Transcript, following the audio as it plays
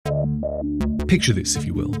Picture this, if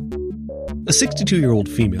you will. A 62-year-old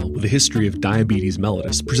female with a history of diabetes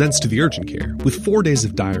mellitus presents to the urgent care with 4 days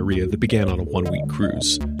of diarrhea that began on a 1-week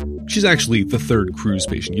cruise. She's actually the third cruise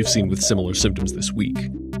patient you've seen with similar symptoms this week.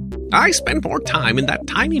 I spend more time in that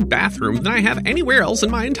tiny bathroom than I have anywhere else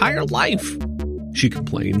in my entire life, she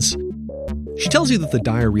complains. She tells you that the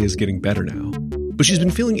diarrhea is getting better now, but she's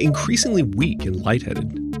been feeling increasingly weak and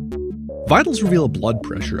lightheaded. Vitals reveal a blood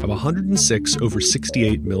pressure of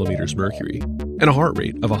 106/68 millimeters mercury and a heart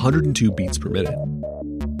rate of 102 beats per minute.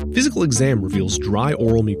 Physical exam reveals dry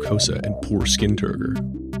oral mucosa and poor skin turgor.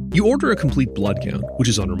 You order a complete blood count, which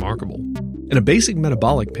is unremarkable, and a basic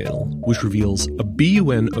metabolic panel, which reveals a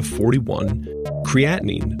BUN of 41,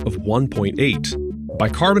 creatinine of 1.8,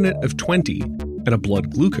 bicarbonate of 20, and a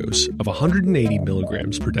blood glucose of 180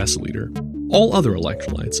 milligrams per deciliter. All other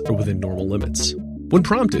electrolytes are within normal limits. When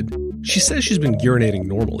prompted, she says she's been urinating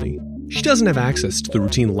normally. She doesn't have access to the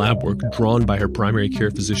routine lab work drawn by her primary care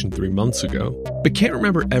physician 3 months ago, but can't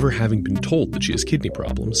remember ever having been told that she has kidney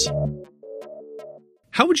problems.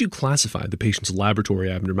 How would you classify the patient's laboratory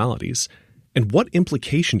abnormalities, and what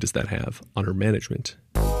implication does that have on her management?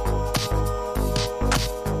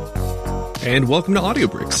 And welcome to Audio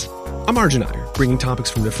Bricks. I'm Arjun Iyer, bringing topics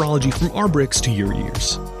from nephrology from our bricks to your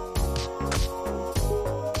ears.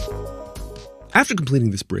 After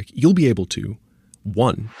completing this brick, you'll be able to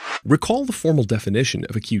 1. Recall the formal definition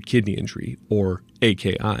of acute kidney injury, or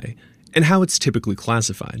AKI, and how it's typically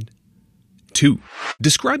classified. 2.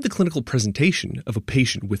 Describe the clinical presentation of a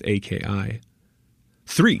patient with AKI.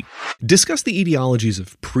 3. Discuss the etiologies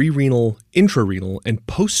of pre-renal, intrarenal, and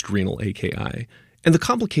post-renal AKI, and the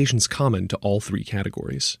complications common to all 3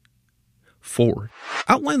 categories. 4.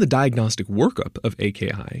 Outline the diagnostic workup of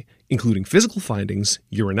AKI, including physical findings,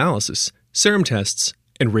 urinalysis, serum tests,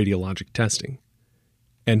 and radiologic testing.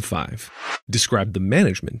 And 5. Describe the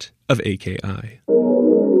management of AKI.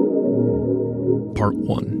 Part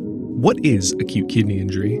 1. What is acute kidney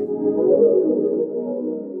injury?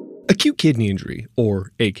 Acute kidney injury,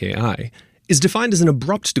 or AKI, is defined as an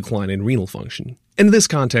abrupt decline in renal function. And in this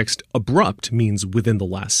context, abrupt means within the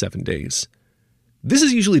last 7 days. This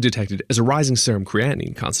is usually detected as a rising serum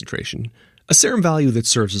creatinine concentration, a serum value that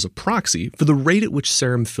serves as a proxy for the rate at which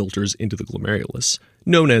serum filters into the glomerulus,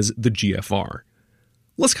 known as the GFR.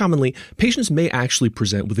 Less commonly, patients may actually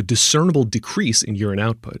present with a discernible decrease in urine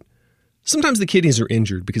output. Sometimes the kidneys are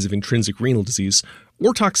injured because of intrinsic renal disease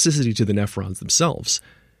or toxicity to the nephrons themselves.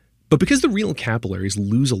 But because the renal capillaries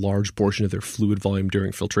lose a large portion of their fluid volume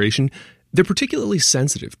during filtration, they're particularly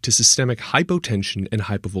sensitive to systemic hypotension and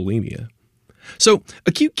hypovolemia. So,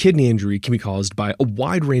 acute kidney injury can be caused by a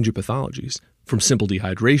wide range of pathologies, from simple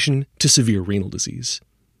dehydration to severe renal disease.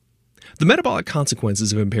 The metabolic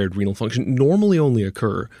consequences of impaired renal function normally only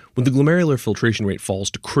occur when the glomerular filtration rate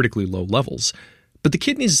falls to critically low levels, but the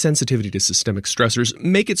kidney's sensitivity to systemic stressors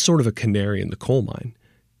make it sort of a canary in the coal mine.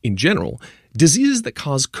 In general, diseases that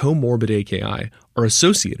cause comorbid AKI are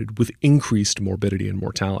associated with increased morbidity and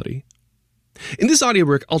mortality. In this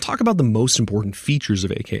audiobook, I'll talk about the most important features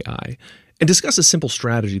of AKI and discuss a simple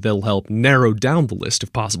strategy that'll help narrow down the list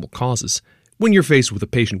of possible causes when you're faced with a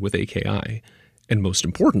patient with AKI, and most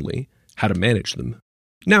importantly, how to manage them.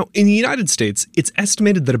 Now, in the United States, it's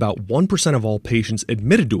estimated that about 1% of all patients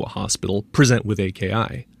admitted to a hospital present with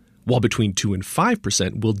AKI, while between 2 and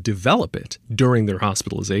 5% will develop it during their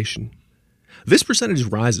hospitalization. This percentage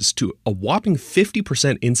rises to a whopping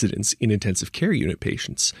 50% incidence in intensive care unit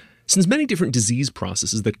patients, since many different disease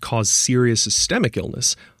processes that cause serious systemic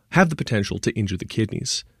illness have the potential to injure the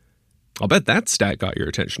kidneys. I'll bet that stat got your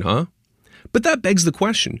attention, huh? But that begs the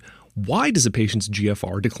question, why does a patient's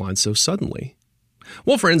GFR decline so suddenly?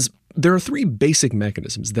 Well, friends, there are 3 basic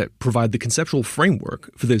mechanisms that provide the conceptual framework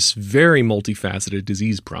for this very multifaceted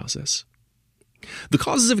disease process. The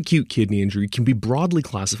causes of acute kidney injury can be broadly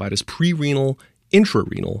classified as pre-renal,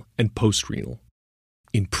 intrarenal, and post-renal.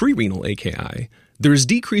 In pre-renal AKI, there is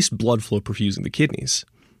decreased blood flow perfusing the kidneys.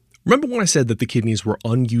 Remember when I said that the kidneys were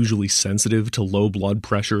unusually sensitive to low blood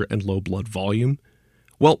pressure and low blood volume?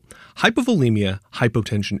 Well, hypovolemia,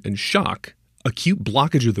 hypotension, and shock, acute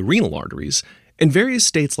blockage of the renal arteries, and various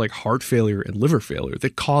states like heart failure and liver failure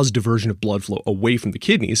that cause diversion of blood flow away from the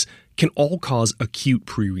kidneys can all cause acute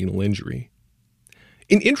pre-renal injury.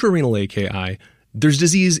 In intrarenal AKI, there's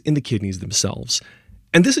disease in the kidneys themselves,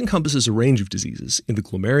 and this encompasses a range of diseases in the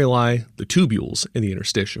glomeruli, the tubules, and the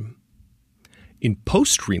interstitium. In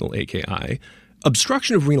post-renal AKI,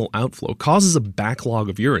 obstruction of renal outflow causes a backlog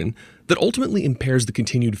of urine that ultimately impairs the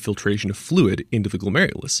continued filtration of fluid into the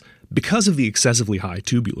glomerulus because of the excessively high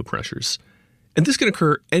tubular pressures. And this can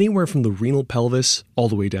occur anywhere from the renal pelvis all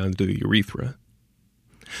the way down to the urethra.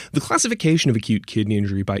 The classification of acute kidney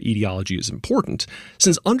injury by etiology is important,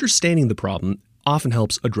 since understanding the problem often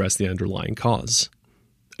helps address the underlying cause.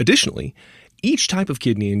 Additionally, each type of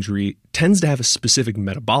kidney injury tends to have a specific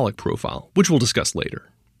metabolic profile, which we'll discuss later.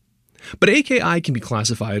 But AKI can be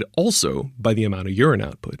classified also by the amount of urine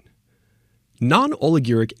output.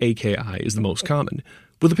 Non-oliguric AKI is the most common,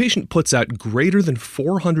 where the patient puts out greater than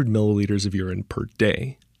 400 milliliters of urine per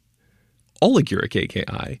day. Oliguric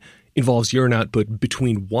AKI involves urine output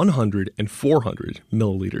between 100 and 400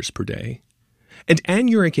 milliliters per day. And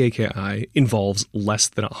anuric AKI involves less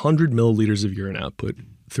than 100 milliliters of urine output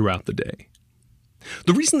throughout the day.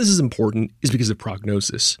 The reason this is important is because of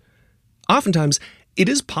prognosis. Oftentimes, it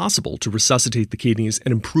is possible to resuscitate the kidneys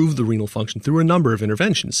and improve the renal function through a number of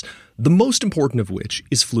interventions, the most important of which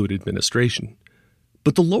is fluid administration.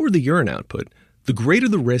 But the lower the urine output, the greater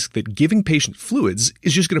the risk that giving patients fluids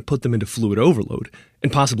is just going to put them into fluid overload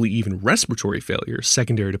and possibly even respiratory failure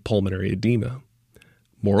secondary to pulmonary edema.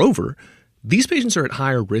 Moreover, these patients are at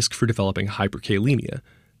higher risk for developing hyperkalemia,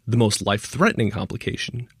 the most life-threatening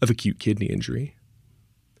complication of acute kidney injury.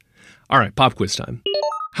 All right, pop quiz time.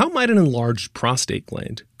 How might an enlarged prostate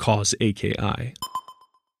gland cause AKI?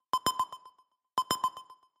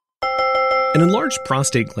 An enlarged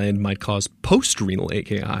prostate gland might cause postrenal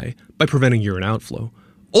AKI by preventing urine outflow,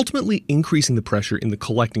 ultimately increasing the pressure in the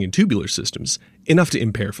collecting and tubular systems, enough to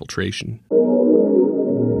impair filtration.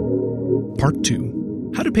 Part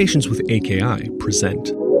 2. How do patients with AKI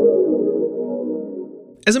present?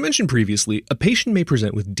 As I mentioned previously, a patient may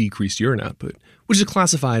present with decreased urine output, which is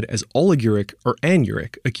classified as oliguric or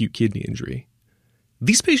anuric acute kidney injury.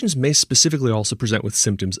 These patients may specifically also present with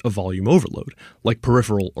symptoms of volume overload, like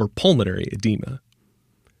peripheral or pulmonary edema.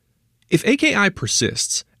 If AKI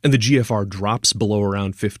persists and the GFR drops below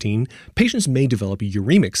around 15, patients may develop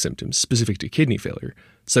uremic symptoms specific to kidney failure,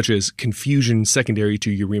 such as confusion secondary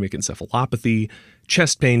to uremic encephalopathy,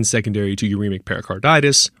 chest pain secondary to uremic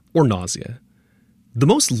pericarditis, or nausea. The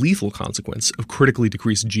most lethal consequence of critically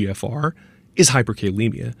decreased GFR is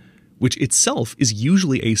hyperkalemia, which itself is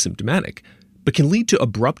usually asymptomatic, but can lead to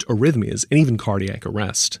abrupt arrhythmias and even cardiac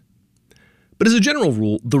arrest. But as a general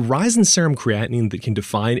rule, the rise in serum creatinine that can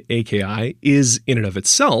define AKI is, in and of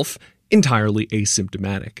itself, entirely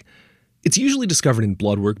asymptomatic. It's usually discovered in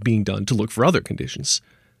blood work being done to look for other conditions.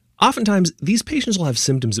 Oftentimes, these patients will have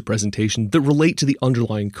symptoms at presentation that relate to the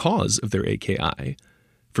underlying cause of their AKI.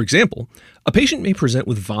 For example, a patient may present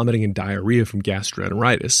with vomiting and diarrhea from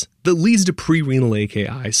gastroenteritis that leads to prerenal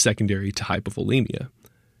AKI secondary to hypovolemia.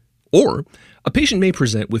 Or, a patient may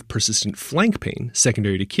present with persistent flank pain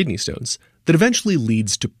secondary to kidney stones that eventually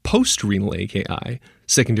leads to postrenal AKI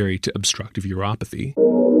secondary to obstructive uropathy.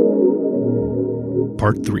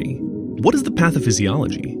 Part 3. What is the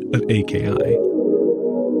pathophysiology of AKI?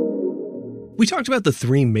 We talked about the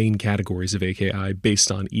three main categories of AKI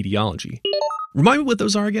based on etiology. Remind me what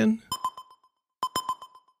those are again?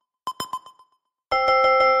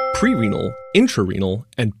 Prerenal, intrarenal,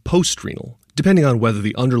 and postrenal, depending on whether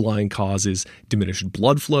the underlying cause is diminished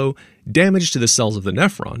blood flow, damage to the cells of the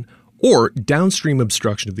nephron, or downstream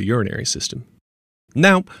obstruction of the urinary system.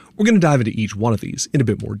 Now, we're going to dive into each one of these in a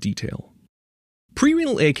bit more detail.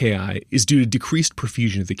 Prerenal AKI is due to decreased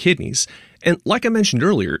perfusion of the kidneys, and like I mentioned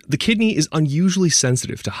earlier, the kidney is unusually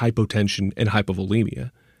sensitive to hypotension and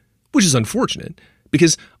hypovolemia. Which is unfortunate,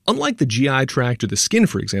 because unlike the GI tract or the skin,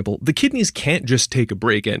 for example, the kidneys can't just take a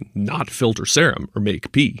break and not filter serum or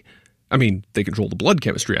make pee. I mean, they control the blood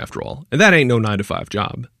chemistry after all, and that ain't no 9-to-5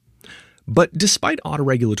 job. But despite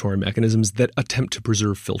autoregulatory mechanisms that attempt to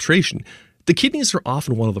preserve filtration, the kidneys are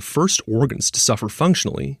often one of the first organs to suffer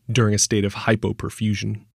functionally during a state of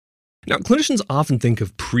hypoperfusion. Now, clinicians often think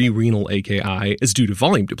of prerenal AKI as due to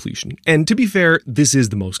volume depletion, and to be fair, this is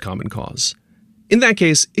the most common cause. In that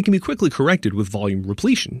case, it can be quickly corrected with volume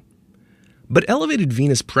repletion. But elevated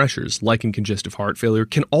venous pressures, like in congestive heart failure,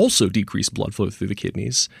 can also decrease blood flow through the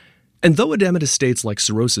kidneys. And though edematous states like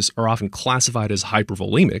cirrhosis are often classified as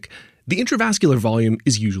hypervolemic, the intravascular volume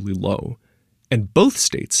is usually low. And both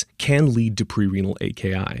states can lead to prerenal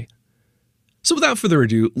AKI. So without further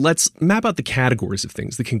ado, let's map out the categories of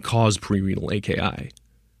things that can cause prerenal AKI.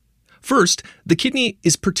 First, the kidney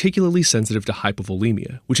is particularly sensitive to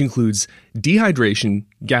hypovolemia, which includes dehydration,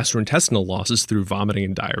 gastrointestinal losses through vomiting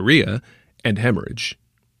and diarrhea, and hemorrhage.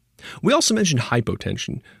 We also mentioned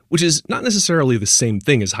hypotension, which is not necessarily the same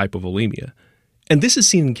thing as hypovolemia, and this is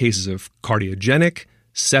seen in cases of cardiogenic,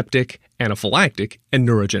 septic, anaphylactic, and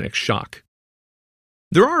neurogenic shock.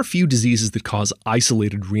 There are a few diseases that cause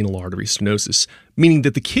isolated renal artery stenosis, meaning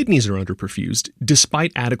that the kidneys are underperfused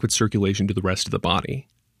despite adequate circulation to the rest of the body.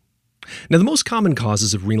 Now, the most common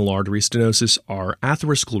causes of renal artery stenosis are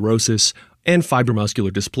atherosclerosis and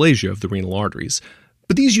fibromuscular dysplasia of the renal arteries,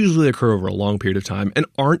 but these usually occur over a long period of time and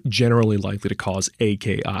aren't generally likely to cause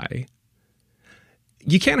AKI.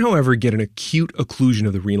 You can, however, get an acute occlusion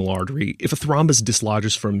of the renal artery if a thrombus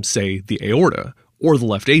dislodges from, say, the aorta or the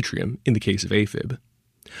left atrium in the case of AFib.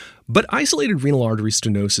 But isolated renal artery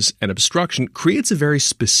stenosis and obstruction creates a very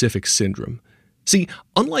specific syndrome. See,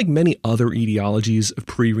 unlike many other etiologies of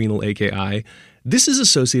prerenal AKI, this is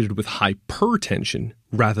associated with hypertension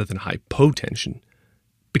rather than hypotension,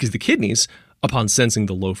 because the kidneys, upon sensing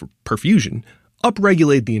the low perfusion,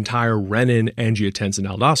 upregulate the entire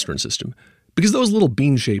renin-angiotensin-aldosterone system, because those little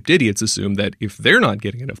bean-shaped idiots assume that if they're not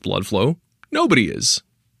getting enough blood flow, nobody is.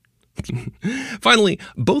 Finally,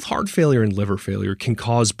 both heart failure and liver failure can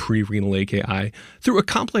cause prerenal AKI through a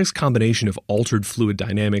complex combination of altered fluid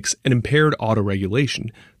dynamics and impaired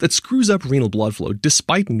autoregulation that screws up renal blood flow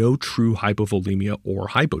despite no true hypovolemia or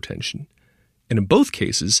hypotension. And in both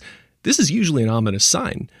cases, this is usually an ominous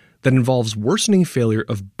sign that involves worsening failure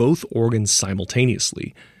of both organs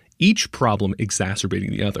simultaneously, each problem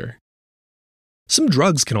exacerbating the other. Some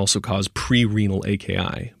drugs can also cause prerenal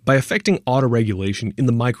AKI by affecting autoregulation in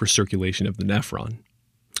the microcirculation of the nephron.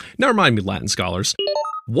 Now remind me, Latin scholars,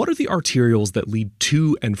 what are the arterioles that lead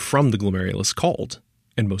to and from the glomerulus called?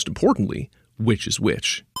 And most importantly, which is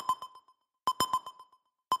which?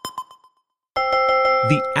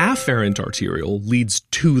 The afferent arteriole leads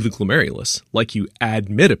to the glomerulus, like you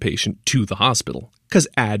admit a patient to the hospital, because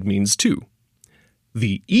ad means to.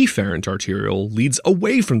 The efferent arteriole leads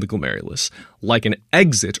away from the glomerulus, like an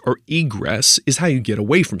exit or egress is how you get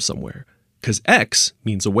away from somewhere, because ex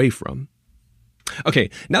means away from. Okay,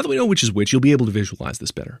 now that we know which is which, you'll be able to visualize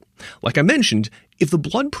this better. Like I mentioned, if the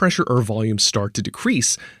blood pressure or volume start to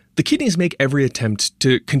decrease, the kidneys make every attempt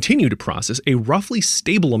to continue to process a roughly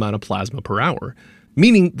stable amount of plasma per hour,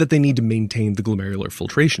 meaning that they need to maintain the glomerular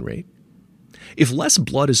filtration rate. If less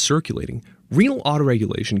blood is circulating, renal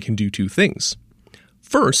autoregulation can do two things.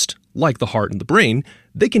 First, like the heart and the brain,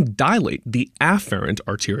 they can dilate the afferent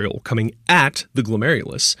arteriole coming at the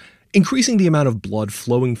glomerulus, increasing the amount of blood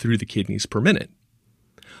flowing through the kidneys per minute.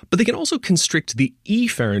 But they can also constrict the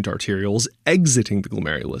efferent arterioles exiting the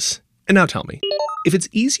glomerulus. And now tell me, if it's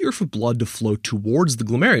easier for blood to flow towards the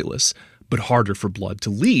glomerulus, but harder for blood to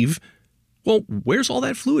leave, well, where's all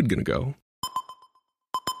that fluid going to go?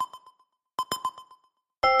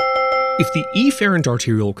 If the efferent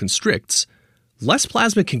arteriole constricts, less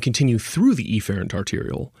plasma can continue through the efferent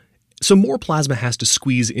arteriole, so more plasma has to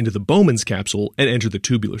squeeze into the Bowman's capsule and enter the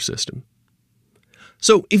tubular system.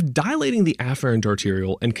 So if dilating the afferent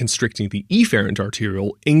arteriole and constricting the efferent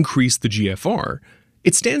arteriole increase the GFR,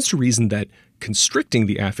 it stands to reason that constricting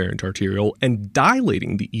the afferent arteriole and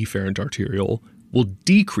dilating the efferent arteriole will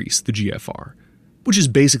decrease the GFR, which is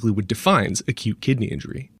basically what defines acute kidney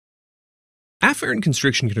injury. Afferent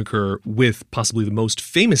constriction can occur with possibly the most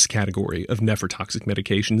famous category of nephrotoxic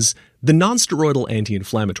medications, the nonsteroidal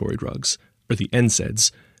anti-inflammatory drugs, or the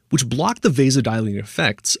NSAIDs, which block the vasodilating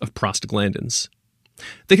effects of prostaglandins.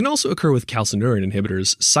 They can also occur with calcineurin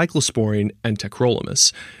inhibitors, cyclosporine, and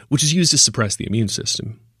tacrolimus, which is used to suppress the immune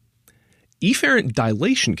system. Efferent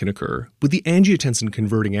dilation can occur with the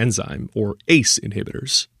angiotensin-converting enzyme, or ACE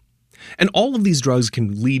inhibitors. And all of these drugs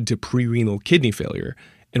can lead to prerenal kidney failure,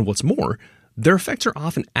 and what's more, their effects are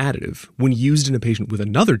often additive when used in a patient with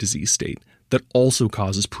another disease state that also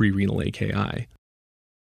causes prerenal AKI.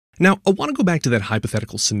 Now, I want to go back to that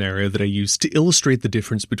hypothetical scenario that I used to illustrate the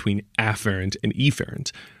difference between afferent and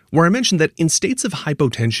efferent, where I mentioned that in states of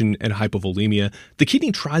hypotension and hypovolemia, the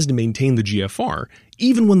kidney tries to maintain the GFR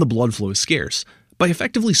even when the blood flow is scarce, by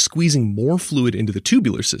effectively squeezing more fluid into the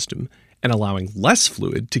tubular system and allowing less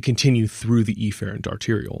fluid to continue through the efferent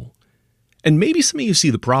arteriole. And maybe some of you see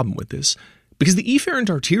the problem with this, because the efferent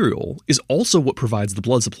arteriole is also what provides the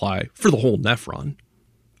blood supply for the whole nephron.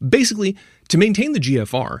 Basically, to maintain the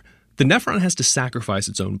GFR, the nephron has to sacrifice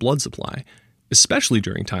its own blood supply, especially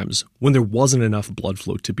during times when there wasn't enough blood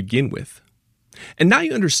flow to begin with. And now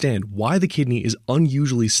you understand why the kidney is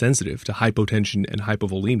unusually sensitive to hypotension and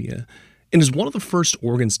hypovolemia, and is one of the first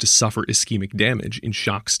organs to suffer ischemic damage in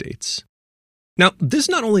shock states. Now, this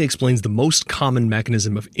not only explains the most common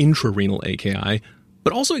mechanism of intrarenal AKI,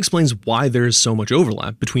 but also explains why there is so much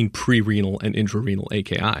overlap between prerenal and intrarenal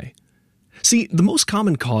AKI. See, the most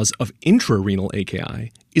common cause of intrarenal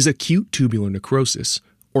AKI is acute tubular necrosis,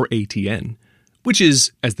 or ATN, which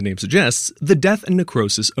is, as the name suggests, the death and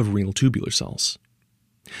necrosis of renal tubular cells.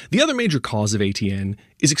 The other major cause of ATN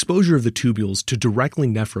is exposure of the tubules to directly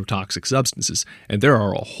nephrotoxic substances, and there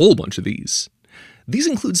are a whole bunch of these. These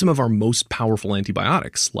include some of our most powerful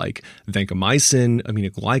antibiotics, like vancomycin,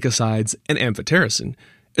 aminoglycosides, and amphotericin,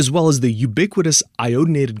 as well as the ubiquitous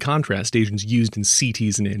iodinated contrast agents used in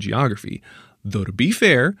CTs and angiography, though to be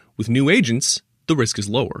fair, with new agents, the risk is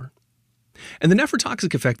lower. And the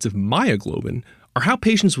nephrotoxic effects of myoglobin are how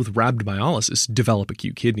patients with rhabdomyolysis develop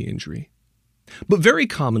acute kidney injury. But very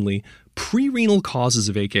commonly, pre-renal causes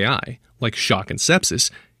of AKI, like shock and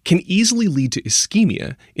sepsis, can easily lead to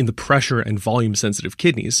ischemia in the pressure and volume-sensitive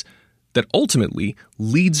kidneys that ultimately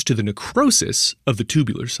leads to the necrosis of the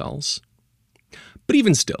tubular cells. But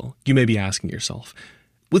even still, you may be asking yourself,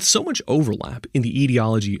 with so much overlap in the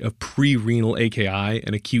etiology of pre-renal AKI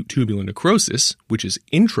and acute tubular necrosis, which is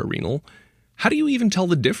intrarenal, how do you even tell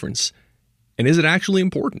the difference? And is it actually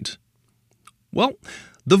important? Well,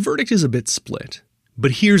 the verdict is a bit split,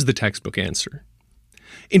 but here's the textbook answer.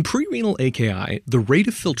 In pre-renal AKI, the rate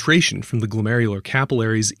of filtration from the glomerular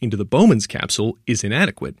capillaries into the Bowman's capsule is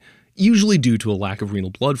inadequate, usually due to a lack of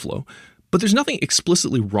renal blood flow, but there's nothing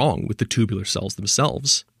explicitly wrong with the tubular cells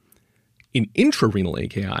themselves. In intrarenal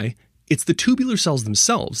AKI, it's the tubular cells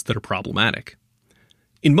themselves that are problematic.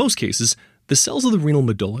 In most cases, the cells of the renal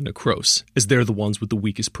medulla necrose, as they're the ones with the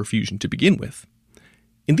weakest perfusion to begin with.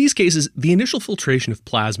 In these cases, the initial filtration of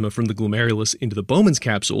plasma from the glomerulus into the Bowman's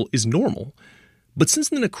capsule is normal, but since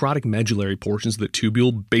the necrotic medullary portions of the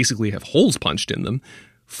tubule basically have holes punched in them,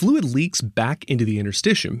 fluid leaks back into the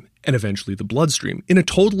interstitium and eventually the bloodstream in a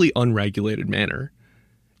totally unregulated manner.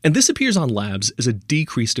 And this appears on labs as a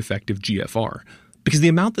decreased effective GFR, because the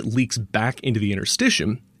amount that leaks back into the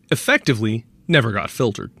interstitium effectively never got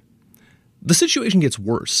filtered. The situation gets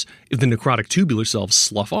worse if the necrotic tubular cells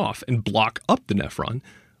slough off and block up the nephron,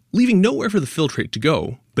 leaving nowhere for the filtrate to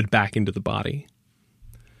go but back into the body.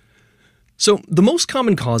 So, the most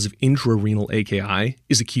common cause of intrarenal AKI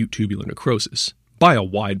is acute tubular necrosis, by a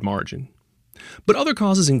wide margin. But other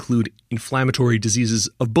causes include inflammatory diseases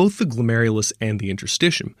of both the glomerulus and the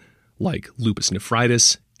interstitium, like lupus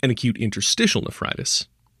nephritis and acute interstitial nephritis.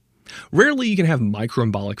 Rarely you can have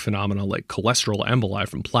microembolic phenomena like cholesterol emboli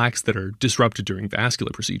from plaques that are disrupted during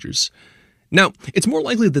vascular procedures. Now, it's more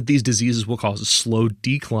likely that these diseases will cause a slow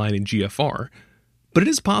decline in GFR, but it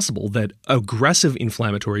is possible that aggressive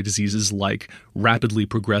inflammatory diseases like rapidly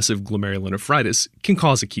progressive glomerulonephritis can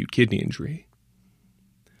cause acute kidney injury.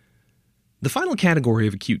 The final category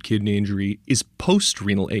of acute kidney injury is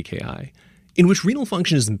post-renal AKI, in which renal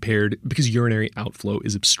function is impaired because urinary outflow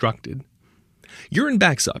is obstructed. Urine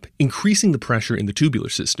backs up, increasing the pressure in the tubular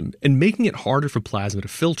system and making it harder for plasma to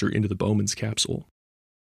filter into the Bowman's capsule.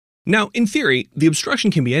 Now, in theory, the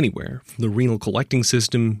obstruction can be anywhere, from the renal collecting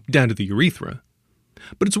system down to the urethra.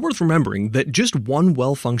 But it's worth remembering that just one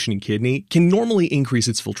well-functioning kidney can normally increase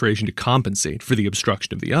its filtration to compensate for the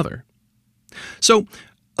obstruction of the other. So,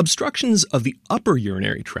 obstructions of the upper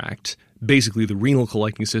urinary tract, basically the renal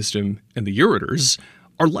collecting system and the ureters,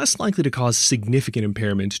 are less likely to cause significant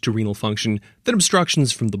impairment to renal function than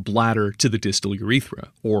obstructions from the bladder to the distal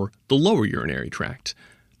urethra, or the lower urinary tract,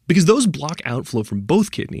 because those block outflow from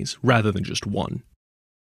both kidneys rather than just one.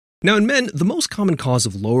 Now, in men, the most common cause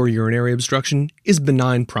of lower urinary obstruction is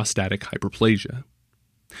benign prostatic hyperplasia.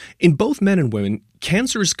 In both men and women,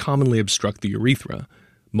 cancers commonly obstruct the urethra,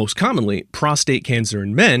 most commonly prostate cancer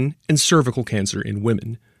in men and cervical cancer in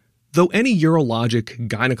women, though any urologic,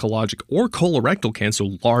 gynecologic, or colorectal cancer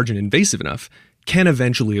large and invasive enough can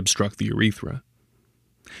eventually obstruct the urethra.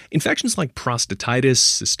 Infections like prostatitis,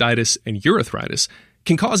 cystitis, and urethritis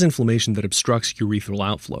can cause inflammation that obstructs urethral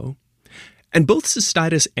outflow. And both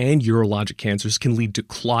cystitis and urologic cancers can lead to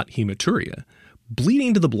clot hematuria, bleeding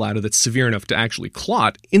into the bladder that's severe enough to actually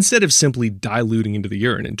clot instead of simply diluting into the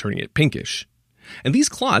urine and turning it pinkish. And these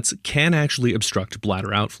clots can actually obstruct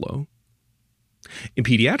bladder outflow. In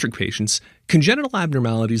pediatric patients, congenital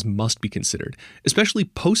abnormalities must be considered, especially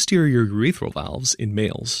posterior urethral valves in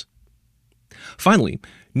males. Finally,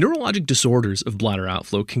 neurologic disorders of bladder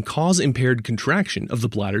outflow can cause impaired contraction of the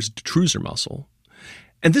bladder's detrusor muscle.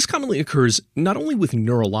 And this commonly occurs not only with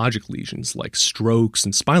neurologic lesions like strokes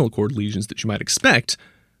and spinal cord lesions that you might expect,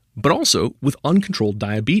 but also with uncontrolled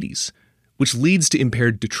diabetes, which leads to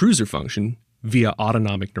impaired detrusor function via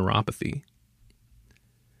autonomic neuropathy.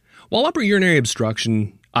 While upper urinary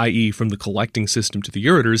obstruction, i.e. from the collecting system to the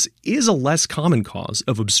ureters, is a less common cause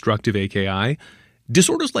of obstructive AKI,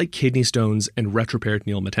 disorders like kidney stones and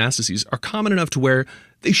retroperitoneal metastases are common enough to where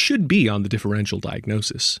they should be on the differential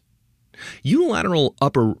diagnosis. Unilateral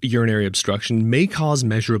upper urinary obstruction may cause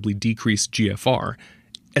measurably decreased GFR,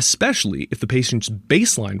 especially if the patient's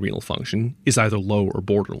baseline renal function is either low or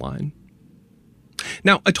borderline.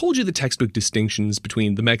 Now, I told you the textbook distinctions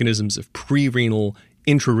between the mechanisms of pre-renal,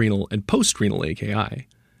 intrarenal and postrenal AKI.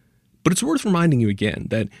 But it's worth reminding you again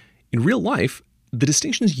that in real life, the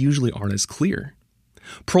distinctions usually aren't as clear.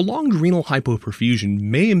 Prolonged renal hypoperfusion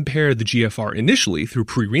may impair the GFR initially through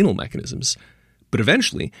prerenal mechanisms, but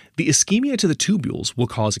eventually, the ischemia to the tubules will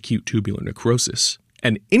cause acute tubular necrosis,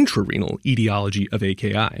 an intrarenal etiology of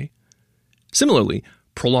AKI. Similarly,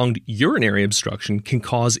 prolonged urinary obstruction can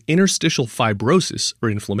cause interstitial fibrosis or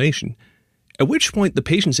inflammation, at which point the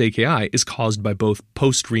patient's AKI is caused by both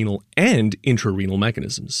postrenal and intrarenal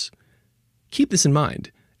mechanisms. Keep this in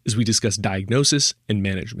mind as we discuss diagnosis and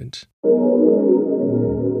management.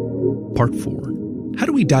 Part 4. How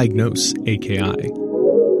do we diagnose AKI?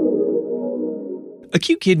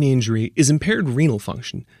 Acute kidney injury is impaired renal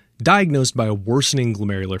function diagnosed by a worsening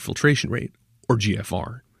glomerular filtration rate, or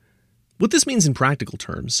GFR. What this means in practical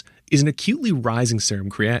terms is an acutely rising serum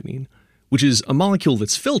creatinine, which is a molecule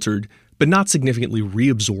that's filtered but not significantly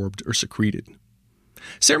reabsorbed or secreted.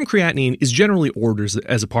 Serum creatinine is generally ordered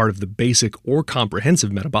as a part of the basic or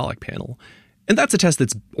comprehensive metabolic panel, and that's a test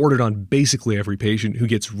that's ordered on basically every patient who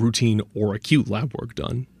gets routine or acute lab work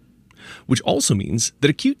done. Which also means that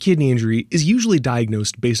acute kidney injury is usually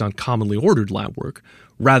diagnosed based on commonly ordered lab work,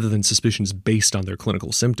 rather than suspicions based on their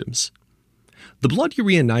clinical symptoms. The blood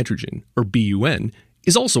urea nitrogen, or BUN,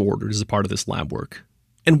 is also ordered as a part of this lab work.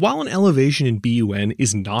 And while an elevation in BUN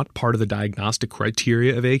is not part of the diagnostic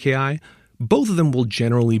criteria of AKI, both of them will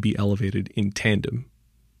generally be elevated in tandem.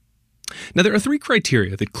 Now, there are 3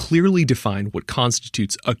 criteria that clearly define what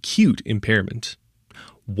constitutes acute impairment.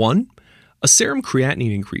 1. A serum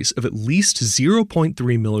creatinine increase of at least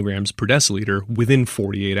 0.3 milligrams per deciliter within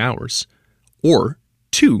 48 hours. Or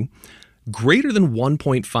 2. Greater than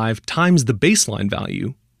 1.5 times the baseline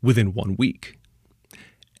value within 1 week.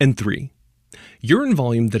 And 3. Urine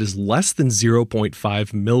volume that is less than 0.5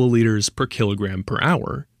 milliliters per kilogram per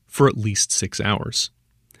hour for at least 6 hours.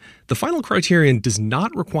 The final criterion does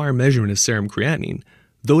not require measurement of serum creatinine,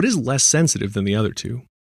 though it is less sensitive than the other 2.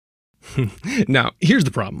 Now, here's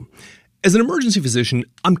the problem. As an emergency physician,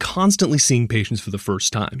 I'm constantly seeing patients for the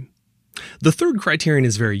first time. The third criterion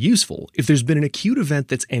is very useful if there's been an acute event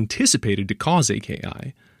that's anticipated to cause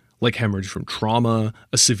AKI, like hemorrhage from trauma,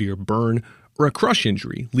 a severe burn, or a crush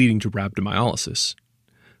injury leading to rhabdomyolysis.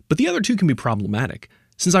 But the other 2 can be problematic,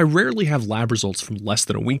 since I rarely have lab results from less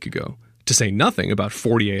than a week ago, to say nothing about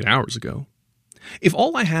 48 hours ago. If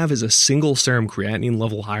all I have is a single serum creatinine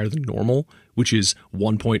level higher than normal, which is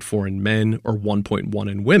 1.4 in men or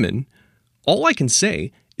 1.1 in women, all I can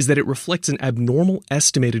say is that it reflects an abnormal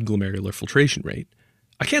estimated glomerular filtration rate.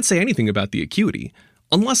 I can't say anything about the acuity,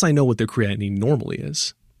 unless I know what their creatinine normally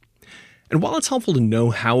is. And while it's helpful to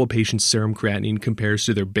know how a patient's serum creatinine compares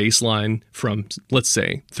to their baseline from, let's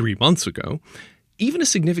say, 3 months ago, even a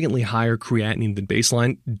significantly higher creatinine than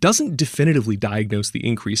baseline doesn't definitively diagnose the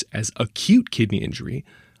increase as acute kidney injury,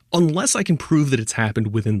 unless I can prove that it's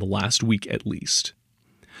happened within the last week at least.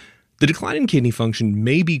 The decline in kidney function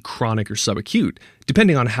may be chronic or subacute,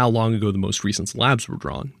 depending on how long ago the most recent labs were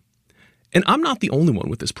drawn. And I'm not the only one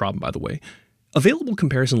with this problem, by the way. Available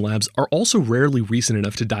comparison labs are also rarely recent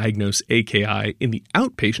enough to diagnose AKI in the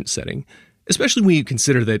outpatient setting, especially when you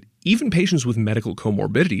consider that even patients with medical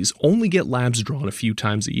comorbidities only get labs drawn a few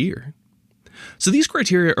times a year. So these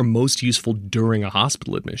criteria are most useful during a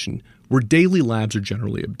hospital admission, where daily labs are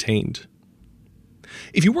generally obtained.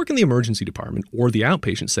 If you work in the emergency department or the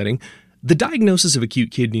outpatient setting, the diagnosis of acute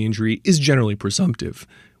kidney injury is generally presumptive,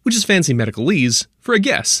 which is fancy medicalese for a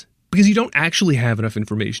guess, because you don't actually have enough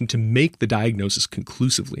information to make the diagnosis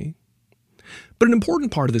conclusively. But an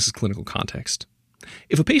important part of this is clinical context.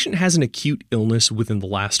 If a patient has an acute illness within the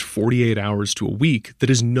last 48 hours to a week that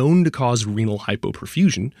is known to cause renal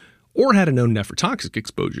hypoperfusion, or had a known nephrotoxic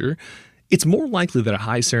exposure, it's more likely that a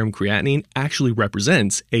high serum creatinine actually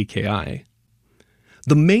represents AKI.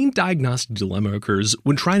 The main diagnostic dilemma occurs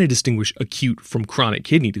when trying to distinguish acute from chronic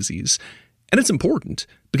kidney disease, and it's important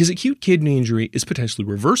because acute kidney injury is potentially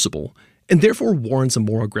reversible and therefore warrants a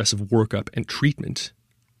more aggressive workup and treatment.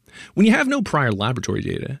 When you have no prior laboratory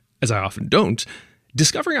data, as I often don't,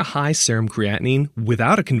 discovering a high serum creatinine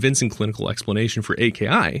without a convincing clinical explanation for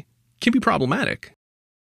AKI can be problematic.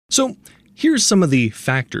 So, here's some of the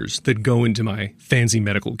factors that go into my fancy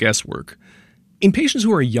medical guesswork. In patients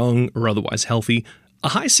who are young or otherwise healthy, a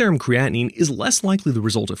high serum creatinine is less likely the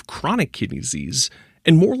result of chronic kidney disease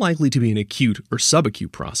and more likely to be an acute or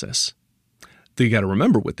subacute process. Though you gotta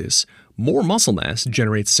remember with this, more muscle mass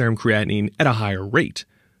generates serum creatinine at a higher rate,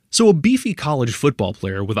 so a beefy college football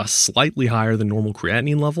player with a slightly higher than normal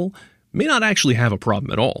creatinine level may not actually have a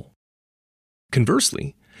problem at all.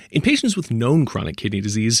 Conversely, in patients with known chronic kidney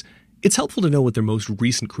disease, it's helpful to know what their most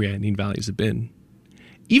recent creatinine values have been.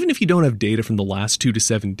 Even if you don't have data from the last 2 to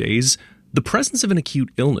 7 days, the presence of an acute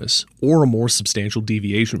illness or a more substantial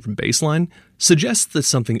deviation from baseline suggests that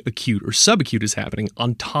something acute or subacute is happening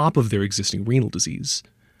on top of their existing renal disease.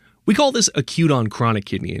 We call this acute on chronic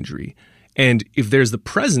kidney injury, and if there's the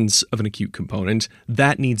presence of an acute component,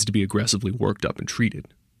 that needs to be aggressively worked up and treated.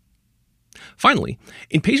 Finally,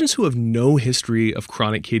 in patients who have no history of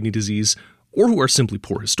chronic kidney disease or who are simply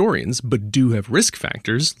poor historians but do have risk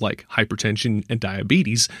factors like hypertension and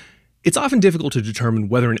diabetes, it's often difficult to determine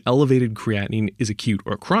whether an elevated creatinine is acute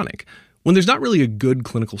or chronic when there's not really a good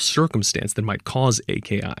clinical circumstance that might cause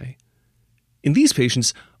AKI. In these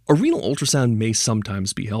patients, a renal ultrasound may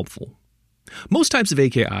sometimes be helpful. Most types of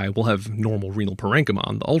AKI will have normal renal parenchyma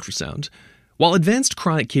on the ultrasound, while advanced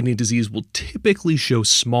chronic kidney disease will typically show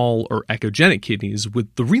small or echogenic kidneys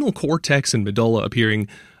with the renal cortex and medulla appearing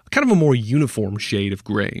kind of a more uniform shade of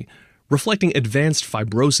gray, reflecting advanced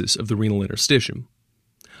fibrosis of the renal interstitium.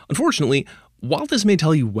 Unfortunately, while this may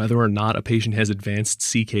tell you whether or not a patient has advanced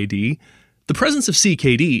CKD, the presence of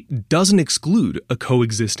CKD doesn't exclude a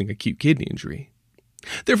coexisting acute kidney injury.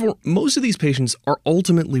 Therefore, most of these patients are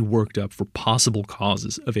ultimately worked up for possible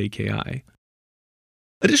causes of AKI.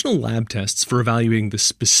 Additional lab tests for evaluating the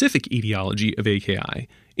specific etiology of AKI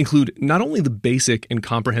include not only the basic and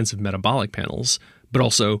comprehensive metabolic panels, but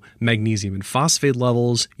also magnesium and phosphate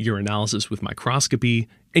levels, urinalysis with microscopy,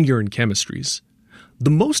 and urine chemistries. The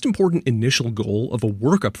most important initial goal of a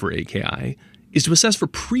workup for AKI is to assess for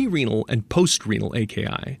pre-renal and post-renal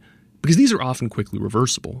AKI, because these are often quickly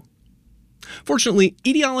reversible. Fortunately,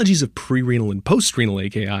 etiologies of pre-renal and post-renal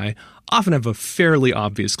AKI often have a fairly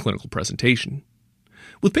obvious clinical presentation.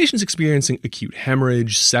 With patients experiencing acute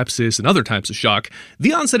hemorrhage, sepsis, and other types of shock,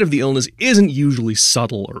 the onset of the illness isn't usually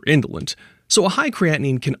subtle or indolent, so a high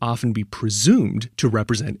creatinine can often be presumed to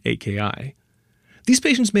represent AKI. These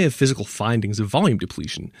patients may have physical findings of volume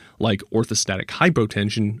depletion, like orthostatic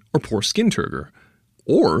hypotension or poor skin turgor,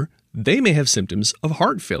 or they may have symptoms of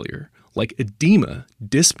heart failure, like edema,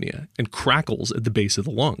 dyspnea, and crackles at the base of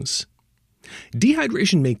the lungs.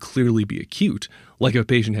 Dehydration may clearly be acute, like if a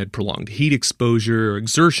patient had prolonged heat exposure or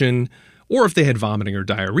exertion, or if they had vomiting or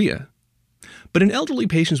diarrhea. But in elderly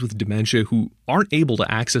patients with dementia who aren't able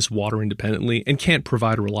to access water independently and can't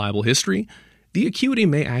provide a reliable history, the acuity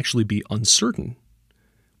may actually be uncertain.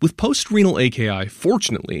 With post-renal AKI,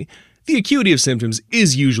 fortunately, the acuity of symptoms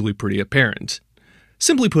is usually pretty apparent.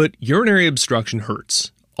 Simply put, urinary obstruction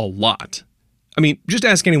hurts. A lot. I mean, just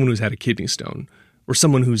ask anyone who's had a kidney stone, or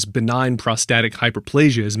someone whose benign prostatic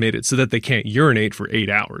hyperplasia has made it so that they can't urinate for 8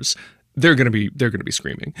 hours. They're gonna be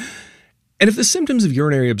screaming. And if the symptoms of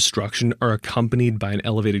urinary obstruction are accompanied by an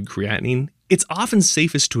elevated creatinine, it's often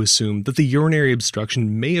safest to assume that the urinary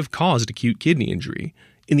obstruction may have caused acute kidney injury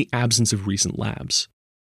in the absence of recent labs.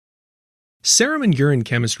 Serum and urine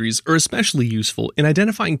chemistries are especially useful in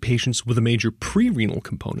identifying patients with a major pre-renal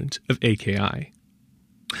component of AKI.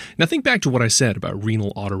 Now think back to what I said about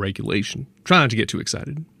renal autoregulation. Try not to get too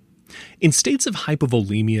excited. In states of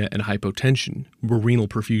hypovolemia and hypotension, where renal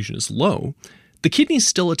perfusion is low, the kidney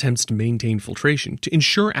still attempts to maintain filtration to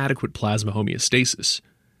ensure adequate plasma homeostasis.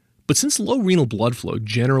 But since low renal blood flow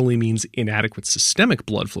generally means inadequate systemic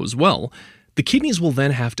blood flow as well, the kidneys will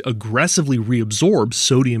then have to aggressively reabsorb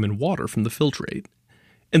sodium and water from the filtrate.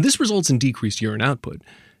 And this results in decreased urine output,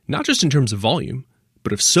 not just in terms of volume,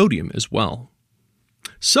 but of sodium as well.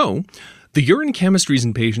 So, the urine chemistries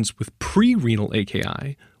in patients with pre-renal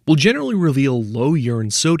AKI will generally reveal low urine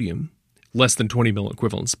sodium, less than 20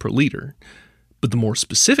 milliequivalents per liter. But the more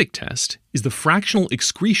specific test is the fractional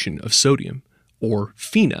excretion of sodium, or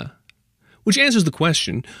FeNA, which answers the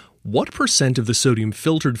question, what percent of the sodium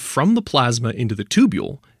filtered from the plasma into the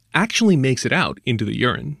tubule actually makes it out into the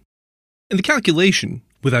urine? And the calculation,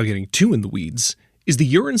 without getting too in the weeds, is the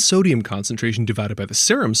urine sodium concentration divided by the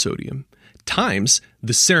serum sodium times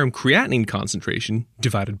the serum creatinine concentration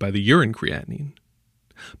divided by the urine creatinine.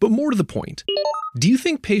 But more to the point, do you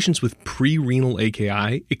think patients with pre-renal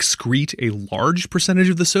AKI excrete a large percentage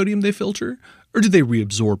of the sodium they filter, or do they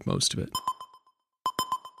reabsorb most of it?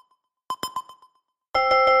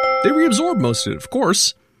 They reabsorb most of it, of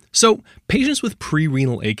course. So, patients with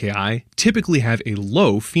pre-renal AKI typically have a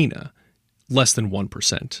low FeNA, less than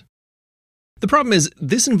 1%. The problem is,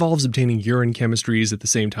 this involves obtaining urine chemistries at the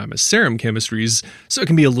same time as serum chemistries, so it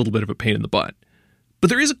can be a little bit of a pain in the butt.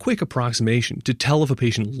 But there is a quick approximation to tell if a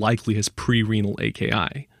patient likely has pre-renal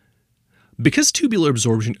AKI. Because tubular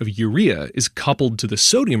absorption of urea is coupled to the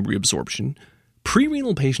sodium reabsorption,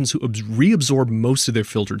 pre-renal patients who reabsorb most of their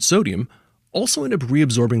filtered sodium also end up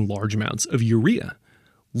reabsorbing large amounts of urea,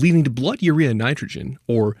 leading to blood urea nitrogen,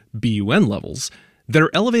 or BUN levels, that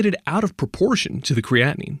are elevated out of proportion to the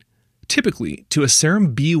creatinine, typically to a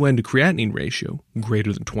serum BUN to creatinine ratio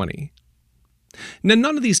greater than 20. Now,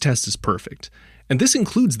 none of these tests is perfect, and this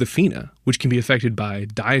includes the FeNA, which can be affected by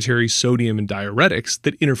dietary sodium and diuretics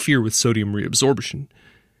that interfere with sodium reabsorption.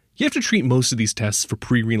 You have to treat most of these tests for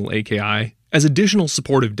pre-renal AKI as additional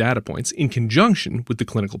supportive data points in conjunction with the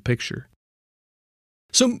clinical picture.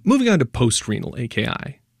 So, moving on to post-renal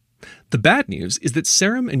AKI. The bad news is that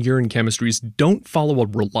serum and urine chemistries don't follow a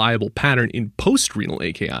reliable pattern in post-renal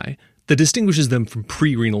AKI that distinguishes them from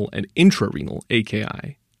pre-renal and intrarenal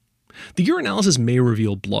AKI. The urinalysis may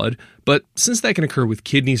reveal blood, but since that can occur with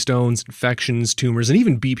kidney stones, infections, tumors, and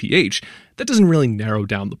even BPH, that doesn't really narrow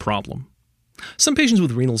down the problem. Some patients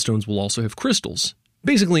with renal stones will also have crystals,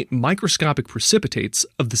 basically microscopic precipitates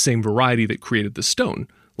of the same variety that created the stone,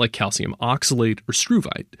 like calcium oxalate or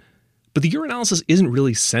struvite, but the urinalysis isn't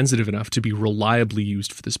really sensitive enough to be reliably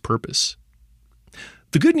used for this purpose.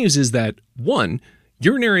 The good news is that, 1,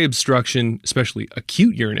 urinary obstruction, especially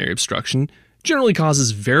acute urinary obstruction, generally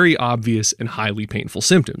causes very obvious and highly painful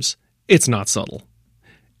symptoms. It's not subtle.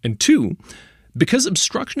 And 2, because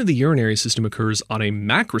obstruction of the urinary system occurs on a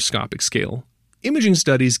macroscopic scale, imaging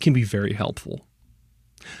studies can be very helpful.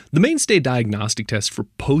 The mainstay diagnostic test for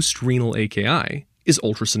post-renal AKI is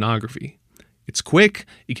ultrasonography. It's quick,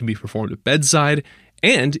 it can be performed at bedside,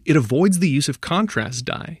 and it avoids the use of contrast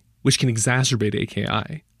dye, which can exacerbate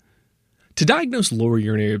AKI. To diagnose lower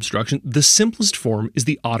urinary obstruction, the simplest form is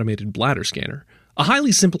the automated bladder scanner, a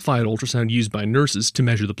highly simplified ultrasound used by nurses to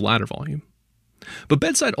measure the bladder volume. But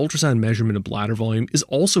bedside ultrasound measurement of bladder volume is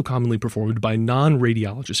also commonly performed by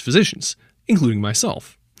non-radiologist physicians, including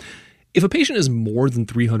myself. If a patient has more than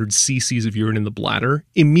 300 cc's of urine in the bladder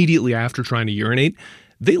immediately after trying to urinate,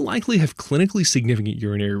 they likely have clinically significant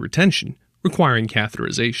urinary retention, requiring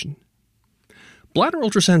catheterization. Bladder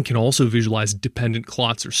ultrasound can also visualize dependent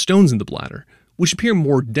clots or stones in the bladder, which appear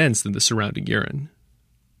more dense than the surrounding urine.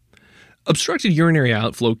 Obstructed urinary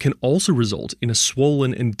outflow can also result in a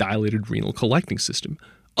swollen and dilated renal collecting system,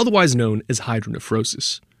 otherwise known as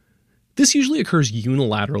hydronephrosis. This usually occurs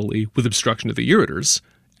unilaterally with obstruction of the ureters,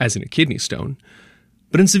 as in a kidney stone,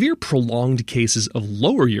 but in severe prolonged cases of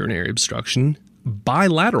lower urinary obstruction,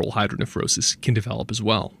 bilateral hydronephrosis can develop as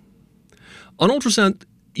well. On ultrasound,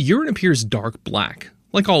 urine appears dark black,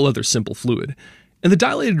 like all other simple fluid, and the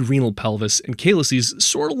dilated renal pelvis and calyces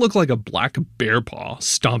sort of look like a black bear paw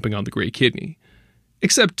stomping on the gray kidney.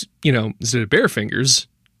 Except, instead of bear fingers,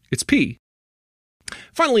 it's pee.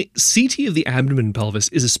 Finally, CT of the abdomen and pelvis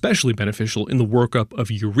is especially beneficial in the workup of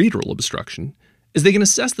ureteral obstruction, as they can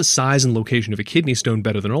assess the size and location of a kidney stone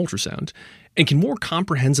better than ultrasound, and can more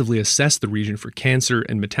comprehensively assess the region for cancer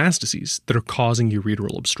and metastases that are causing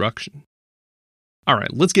ureteral obstruction.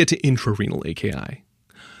 Alright, let's get to intrarenal AKI.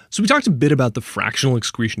 So we talked a bit about the fractional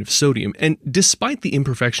excretion of sodium, and despite the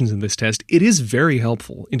imperfections in this test, it is very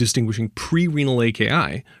helpful in distinguishing pre-renal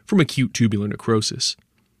AKI from acute tubular necrosis.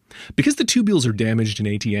 Because the tubules are damaged in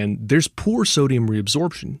ATN, there's poor sodium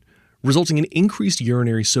reabsorption, resulting in increased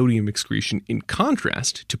urinary sodium excretion in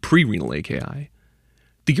contrast to pre-renal AKI.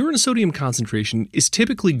 The urine sodium concentration is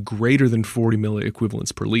typically greater than 40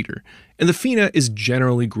 milliequivalents per liter, and the FeNA is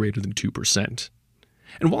generally greater than 2%.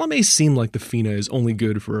 And while it may seem like the FeNA is only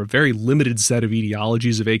good for a very limited set of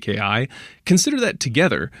etiologies of AKI, consider that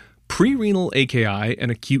together, pre-renal AKI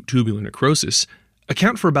and acute tubular necrosis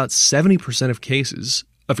account for about 70% of cases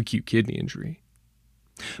of acute kidney injury.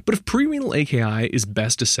 But if pre-renal AKI is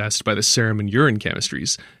best assessed by the serum and urine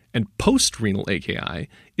chemistries, and post-renal AKI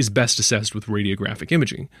is best assessed with radiographic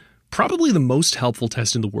imaging, probably the most helpful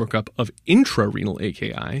test in the workup of intrarenal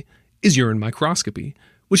AKI is urine microscopy,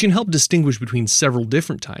 which can help distinguish between several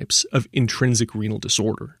different types of intrinsic renal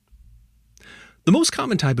disorder. The most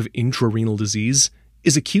common type of intrarenal disease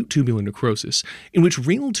is acute tubular necrosis, in which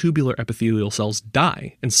renal tubular epithelial cells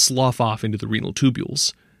die and slough off into the renal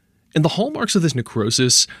tubules. And the hallmarks of this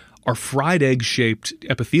necrosis are fried egg-shaped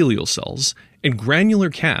epithelial cells and granular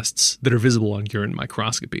casts that are visible on urine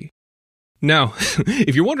microscopy. Now,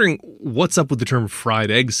 if you're wondering what's up with the term fried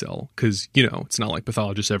egg cell, because, it's not like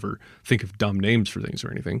pathologists ever think of dumb names for things or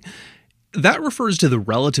anything, that refers to the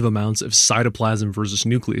relative amounts of cytoplasm versus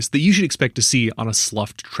nucleus that you should expect to see on a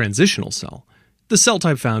sloughed transitional cell, the cell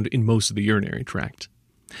type found in most of the urinary tract.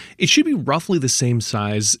 It should be roughly the same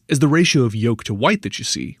size as the ratio of yolk to white that you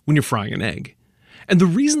see when you're frying an egg. And the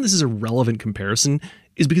reason this is a relevant comparison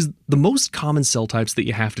is because the most common cell types that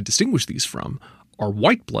you have to distinguish these from are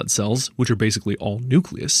white blood cells, which are basically all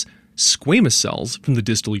nucleus, squamous cells from the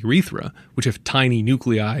distal urethra, which have tiny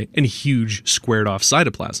nuclei and huge squared-off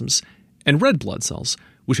cytoplasms, and red blood cells,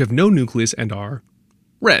 which have no nucleus and are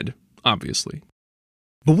red, obviously.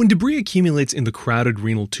 But when debris accumulates in the crowded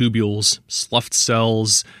renal tubules, sloughed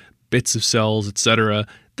cells, bits of cells, etc.,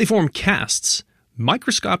 they form casts,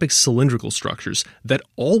 microscopic cylindrical structures that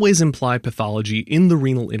always imply pathology in the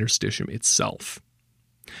renal interstitium itself.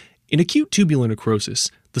 In acute tubular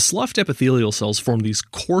necrosis, the sloughed epithelial cells form these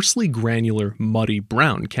coarsely granular, muddy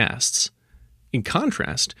brown casts. In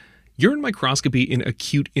contrast, urine microscopy in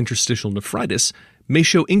acute interstitial nephritis may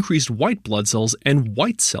show increased white blood cells and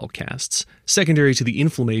white cell casts, secondary to the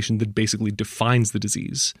inflammation that basically defines the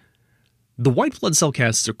disease. The white blood cell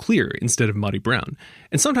casts are clear instead of muddy brown,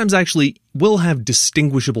 and sometimes actually will have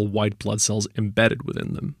distinguishable white blood cells embedded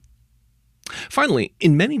within them. Finally,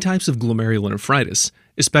 in many types of glomerulonephritis,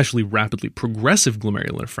 especially rapidly progressive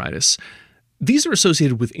glomerulonephritis, these are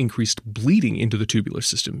associated with increased bleeding into the tubular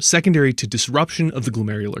system, secondary to disruption of the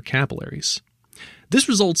glomerular capillaries. This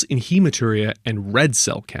results in hematuria and red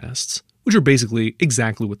cell casts, which are basically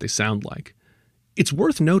exactly what they sound like. It's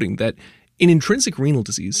worth noting that in intrinsic renal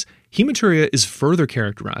disease, hematuria is further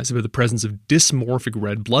characterized by the presence of dysmorphic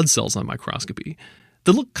red blood cells on microscopy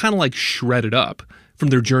that look kind of like shredded up from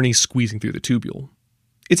their journey squeezing through the tubule.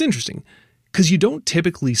 It's interesting, because you don't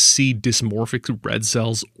typically see dysmorphic red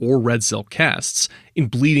cells or red cell casts in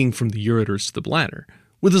bleeding from the ureters to the bladder,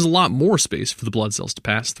 where there's a lot more space for the blood cells to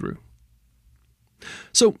pass through.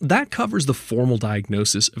 So that covers the formal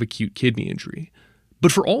diagnosis of acute kidney injury.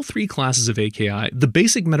 But for all three classes of AKI, the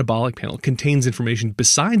basic metabolic panel contains information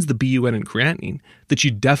besides the BUN and creatinine that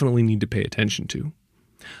you definitely need to pay attention to.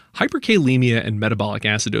 Hyperkalemia and metabolic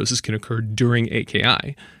acidosis can occur during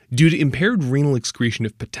AKI due to impaired renal excretion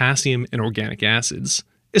of potassium and organic acids,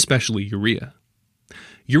 especially urea.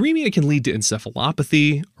 Uremia can lead to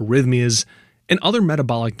encephalopathy, arrhythmias, and other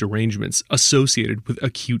metabolic derangements associated with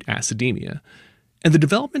acute acidemia, and the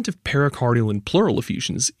development of pericardial and pleural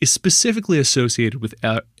effusions is specifically associated with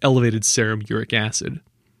elevated serum uric acid.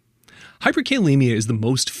 Hyperkalemia is the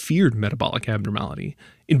most feared metabolic abnormality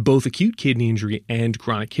in both acute kidney injury and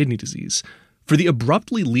chronic kidney disease for the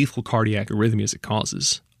abruptly lethal cardiac arrhythmias it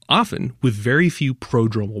causes, often with very few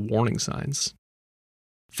prodromal warning signs.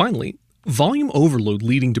 Finally, volume overload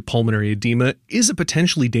leading to pulmonary edema is a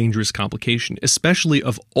potentially dangerous complication, especially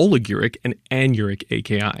of oliguric and anuric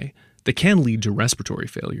AKI, that can lead to respiratory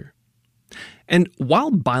failure. And while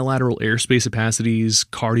bilateral airspace opacities,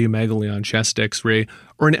 cardiomegaly on chest X-ray,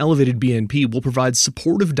 or an elevated BNP will provide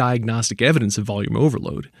supportive diagnostic evidence of volume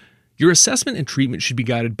overload, your assessment and treatment should be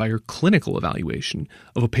guided by your clinical evaluation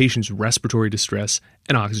of a patient's respiratory distress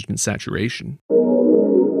and oxygen saturation.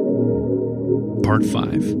 Part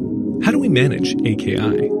 5. How do we manage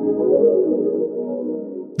AKI?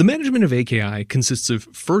 The management of AKI consists of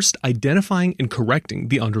first identifying and correcting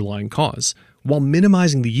the underlying cause, while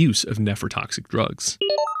minimizing the use of nephrotoxic drugs.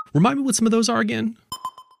 Remind me what some of those are again?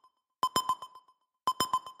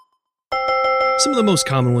 Some of the most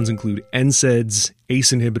common ones include NSAIDs,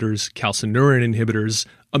 ACE inhibitors, calcineurin inhibitors,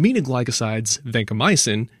 aminoglycosides,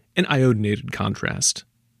 vancomycin, and iodinated contrast.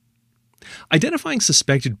 Identifying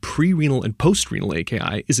suspected pre-renal and post-renal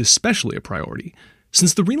AKI is especially a priority,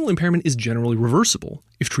 since the renal impairment is generally reversible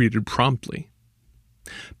if treated promptly.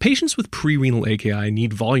 Patients with pre-renal AKI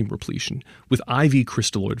need volume repletion with IV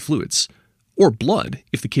crystalloid fluids, or blood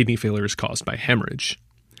if the kidney failure is caused by hemorrhage.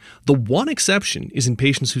 The one exception is in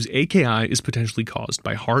patients whose AKI is potentially caused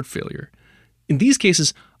by heart failure. In these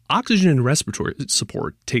cases, oxygen and respiratory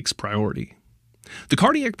support takes priority. The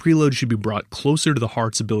cardiac preload should be brought closer to the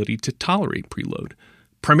heart's ability to tolerate preload,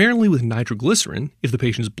 primarily with nitroglycerin if the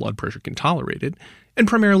patient's blood pressure can tolerate it, and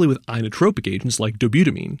primarily with inotropic agents like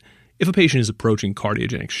dobutamine if a patient is approaching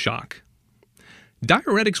cardiogenic shock.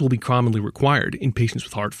 Diuretics will be commonly required in patients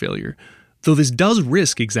with heart failure, though this does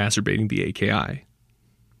risk exacerbating the AKI.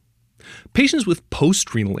 Patients with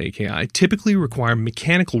post-renal AKI typically require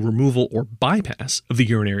mechanical removal or bypass of the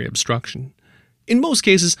urinary obstruction. In most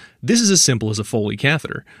cases, this is as simple as a Foley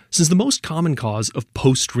catheter, since the most common cause of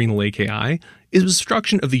post-renal AKI is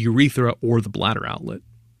obstruction of the urethra or the bladder outlet.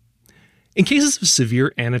 In cases of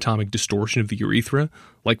severe anatomic distortion of the urethra,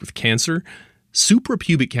 like with cancer,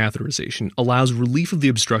 suprapubic catheterization allows relief of the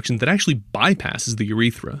obstruction that actually bypasses the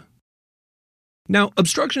urethra. Now,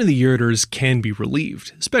 obstruction of the ureters can be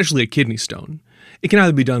relieved, especially a kidney stone. It can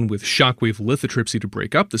either be done with shockwave lithotripsy to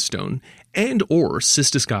break up the stone, and/or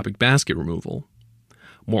cystoscopic basket removal.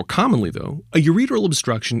 More commonly, though, a ureteral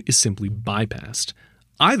obstruction is simply bypassed,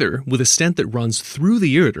 either with a stent that runs through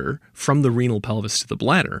the ureter from the renal pelvis to the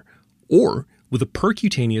bladder, or with a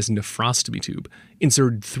percutaneous nephrostomy tube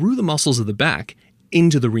inserted through the muscles of the back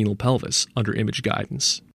into the renal pelvis under image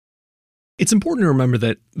guidance. It's important to remember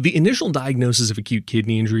that the initial diagnosis of acute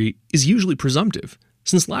kidney injury is usually presumptive,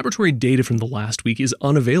 since laboratory data from the last week is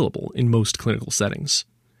unavailable in most clinical settings.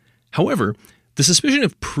 However, the suspicion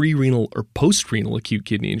of pre-renal or post-renal acute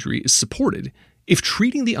kidney injury is supported if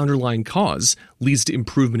treating the underlying cause leads to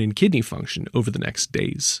improvement in kidney function over the next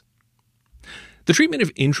days. The treatment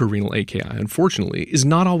of intrarenal AKI, unfortunately, is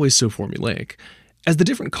not always so formulaic, as the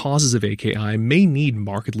different causes of AKI may need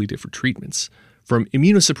markedly different treatments, from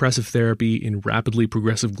immunosuppressive therapy in rapidly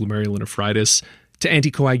progressive glomerulonephritis to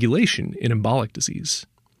anticoagulation in embolic disease.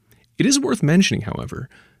 It is worth mentioning, however,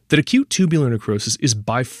 that acute tubular necrosis is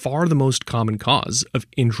by far the most common cause of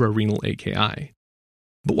intrarenal AKI.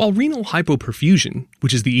 But while renal hypoperfusion,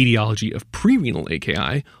 which is the etiology of prerenal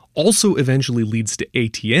AKI, also eventually leads to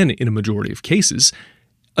ATN in a majority of cases,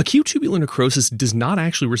 acute tubular necrosis does not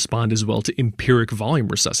actually respond as well to empiric volume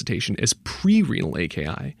resuscitation as prerenal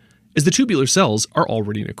AKI, as the tubular cells are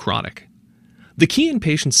already necrotic. The key in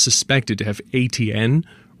patients suspected to have ATN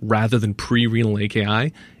rather than prerenal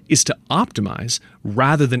AKI is to optimize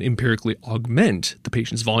rather than empirically augment the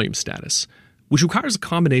patient's volume status, which requires a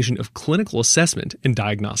combination of clinical assessment and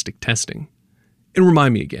diagnostic testing. And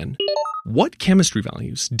remind me again, what chemistry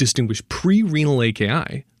values distinguish prerenal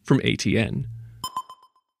AKI from ATN?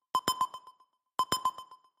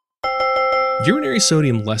 Urinary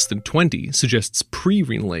sodium less than 20 suggests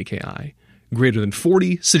prerenal AKI, greater than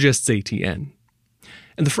 40 suggests ATN.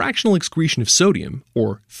 And the fractional excretion of sodium,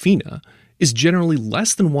 or FeNA, is generally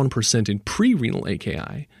less than 1% in prerenal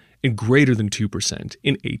AKI and greater than 2%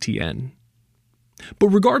 in ATN. But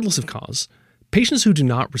regardless of cause, patients who do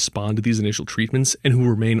not respond to these initial treatments and who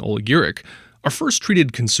remain oliguric are first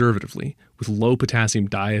treated conservatively with low potassium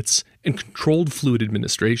diets and controlled fluid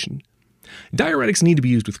administration. Diuretics need to be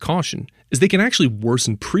used with caution, as they can actually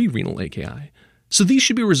worsen prerenal AKI, so these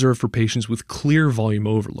should be reserved for patients with clear volume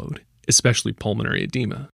overload, especially pulmonary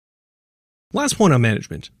edema. Last point on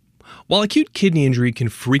management. While acute kidney injury can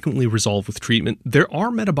frequently resolve with treatment, there are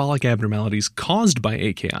metabolic abnormalities caused by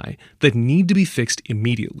AKI that need to be fixed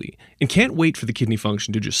immediately and can't wait for the kidney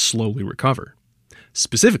function to just slowly recover.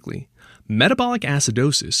 Specifically, metabolic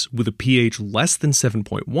acidosis with a pH less than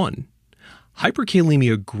 7.1,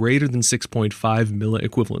 hyperkalemia greater than 6.5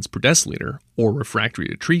 milliequivalents per deciliter, or refractory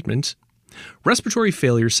to treatment, respiratory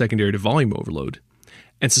failure secondary to volume overload,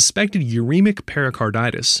 and suspected uremic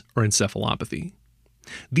pericarditis or encephalopathy.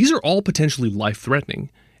 These are all potentially life-threatening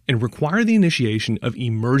and require the initiation of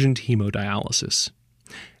emergent hemodialysis.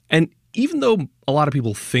 And even though a lot of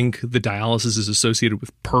people think that dialysis is associated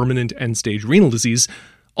with permanent end-stage renal disease,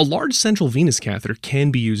 a large central venous catheter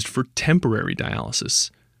can be used for temporary dialysis.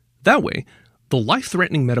 That way, the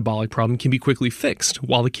life-threatening metabolic problem can be quickly fixed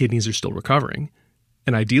while the kidneys are still recovering.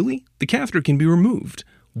 And ideally, the catheter can be removed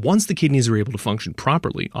once the kidneys are able to function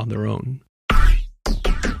properly on their own.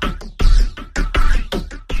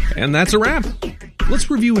 And that's a wrap.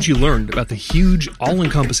 Let's review what you learned about the huge,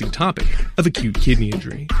 all-encompassing topic of acute kidney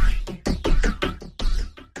injury.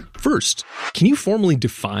 First, can you formally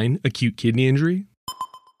define acute kidney injury?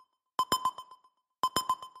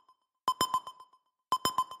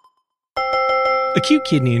 Acute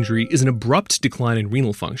kidney injury is an abrupt decline in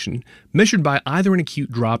renal function measured by either an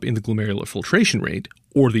acute drop in the glomerular filtration rate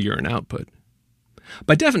or the urine output.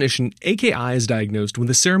 By definition, AKI is diagnosed when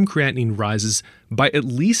the serum creatinine rises by at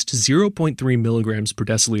least 0.3 milligrams per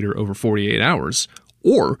deciliter over 48 hours,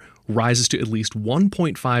 or rises to at least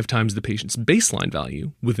 1.5 times the patient's baseline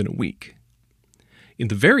value within a week. In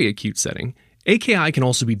the very acute setting, AKI can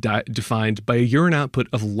also be defined by a urine output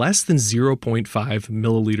of less than 0.5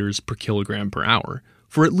 milliliters per kilogram per hour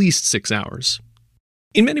for at least 6 hours.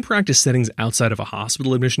 In many practice settings outside of a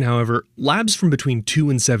hospital admission, however, labs from between 2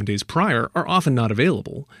 and 7 days prior are often not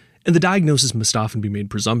available, and the diagnosis must often be made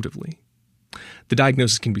presumptively. The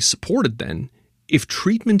diagnosis can be supported, then, if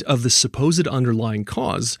treatment of the supposed underlying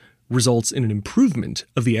cause results in an improvement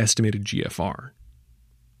of the estimated GFR.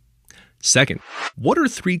 Second, what are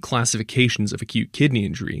 3 classifications of acute kidney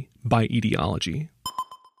injury by etiology?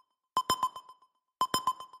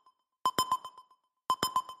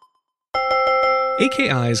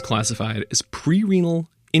 AKI is classified as prerenal,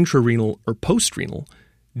 intrarenal, or postrenal,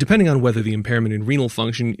 depending on whether the impairment in renal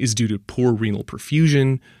function is due to poor renal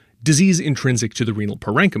perfusion, disease intrinsic to the renal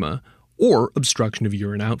parenchyma, or obstruction of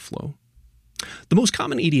urine outflow. The most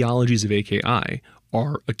common etiologies of AKI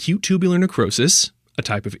are acute tubular necrosis, a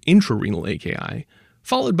type of intrarenal AKI,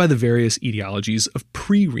 followed by the various etiologies of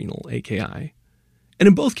prerenal AKI. And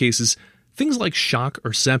in both cases, things like shock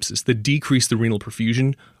or sepsis that decrease the renal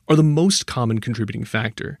perfusion are the most common contributing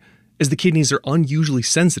factor, as the kidneys are unusually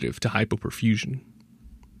sensitive to hypoperfusion.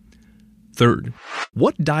 Third,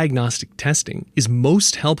 what diagnostic testing is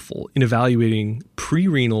most helpful in evaluating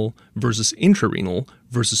pre-renal versus intrarenal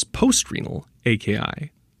versus post-renal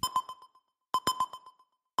AKI?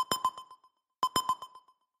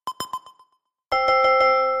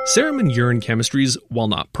 Serum and urine chemistries, while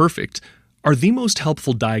not perfect, are the most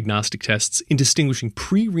helpful diagnostic tests in distinguishing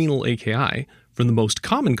pre-renal AKI from the most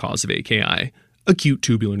common cause of AKI, acute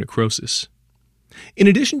tubular necrosis. In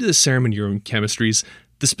addition to the serum and urine chemistries,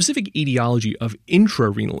 the specific etiology of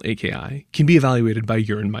intrarenal AKI can be evaluated by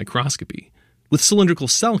urine microscopy, with cylindrical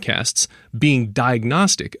cell casts being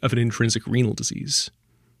diagnostic of an intrinsic renal disease.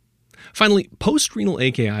 Finally, post-renal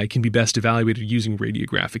AKI can be best evaluated using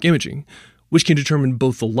radiographic imaging, which can determine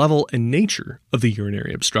both the level and nature of the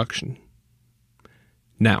urinary obstruction.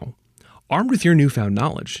 Now, armed with your newfound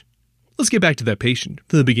knowledge, let's get back to that patient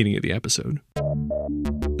from the beginning of the episode.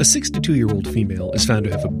 A 62-year-old female is found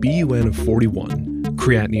to have a BUN of 41,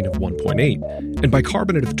 creatinine of 1.8, and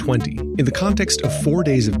bicarbonate of 20 in the context of 4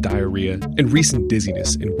 days of diarrhea and recent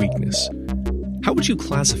dizziness and weakness. How would you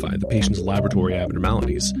classify the patient's laboratory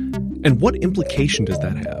abnormalities, and what implication does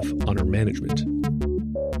that have on her management?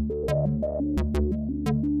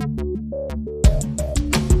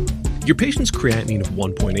 Your patient's creatinine of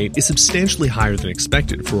 1.8 is substantially higher than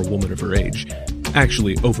expected for a woman of her age,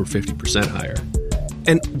 actually over 50% higher.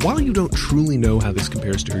 And while you don't truly know how this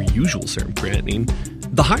compares to her usual serum creatinine,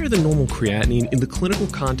 the higher than normal creatinine in the clinical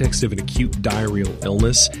context of an acute diarrheal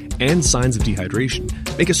illness and signs of dehydration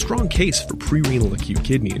make a strong case for pre-renal acute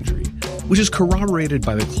kidney injury, which is corroborated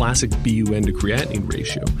by the classic BUN to creatinine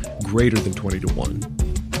ratio greater than 20:1.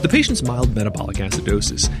 The patient's mild metabolic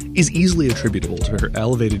acidosis is easily attributable to her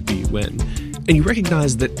elevated BUN, and you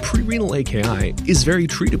recognize that pre-renal AKI is very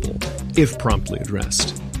treatable if promptly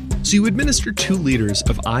addressed. So you administer 2 liters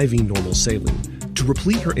of IV normal saline to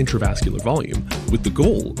replete her intravascular volume with the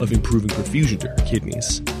goal of improving perfusion to her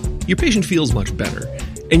kidneys. Your patient feels much better,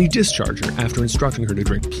 and you discharge her after instructing her to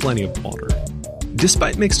drink plenty of water.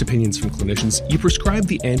 Despite mixed opinions from clinicians, you prescribe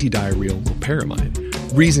the antidiarrheal loperamide,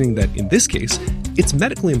 reasoning that in this case, it's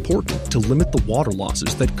medically important to limit the water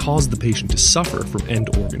losses that cause the patient to suffer from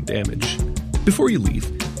end organ damage. Before you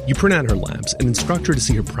leave, you print out her labs and instruct her to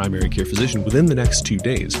see her primary care physician within the next 2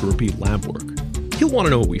 days for repeat lab work. He'll want to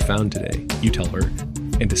know what we found today, you tell her,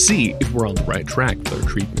 and to see if we're on the right track with our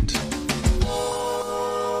treatment.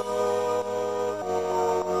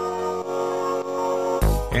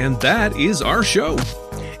 And that is our show.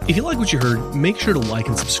 If you like what you heard, make sure to like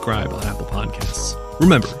and subscribe on Apple Podcasts.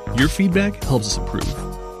 Remember, your feedback helps us improve.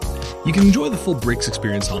 You can enjoy the full Bricks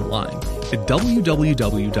experience online at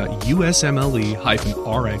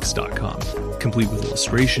www.usmle-rx.com, complete with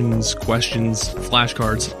illustrations, questions,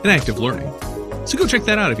 flashcards, and active learning. So go check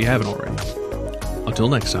that out if you haven't already. Until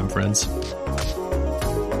next time, friends.